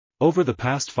Over the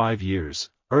past 5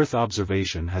 years, Earth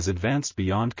observation has advanced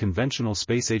beyond conventional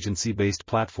space agency-based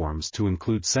platforms to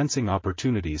include sensing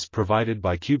opportunities provided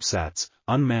by CubeSats,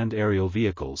 unmanned aerial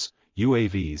vehicles,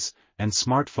 UAVs, and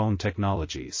smartphone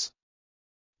technologies.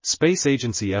 Space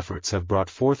agency efforts have brought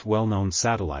forth well-known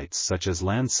satellites such as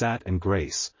Landsat and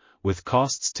Grace, with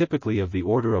costs typically of the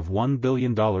order of $1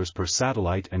 billion per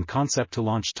satellite and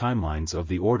concept-to-launch timelines of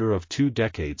the order of 2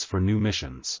 decades for new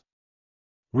missions.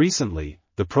 Recently,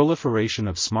 the proliferation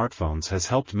of smartphones has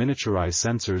helped miniaturize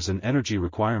sensors and energy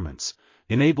requirements,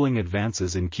 enabling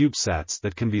advances in CubeSats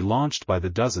that can be launched by the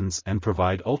dozens and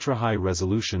provide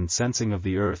ultra-high-resolution sensing of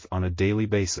the Earth on a daily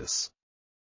basis.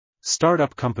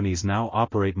 Startup companies now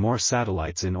operate more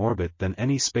satellites in orbit than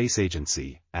any space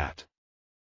agency, at.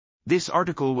 This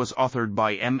article was authored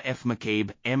by M.F.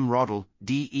 McCabe, M. Rodell,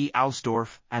 D.E.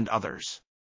 Alsdorf, and others.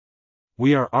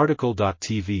 We are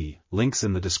RTCLTV, links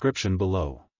in the description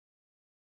below.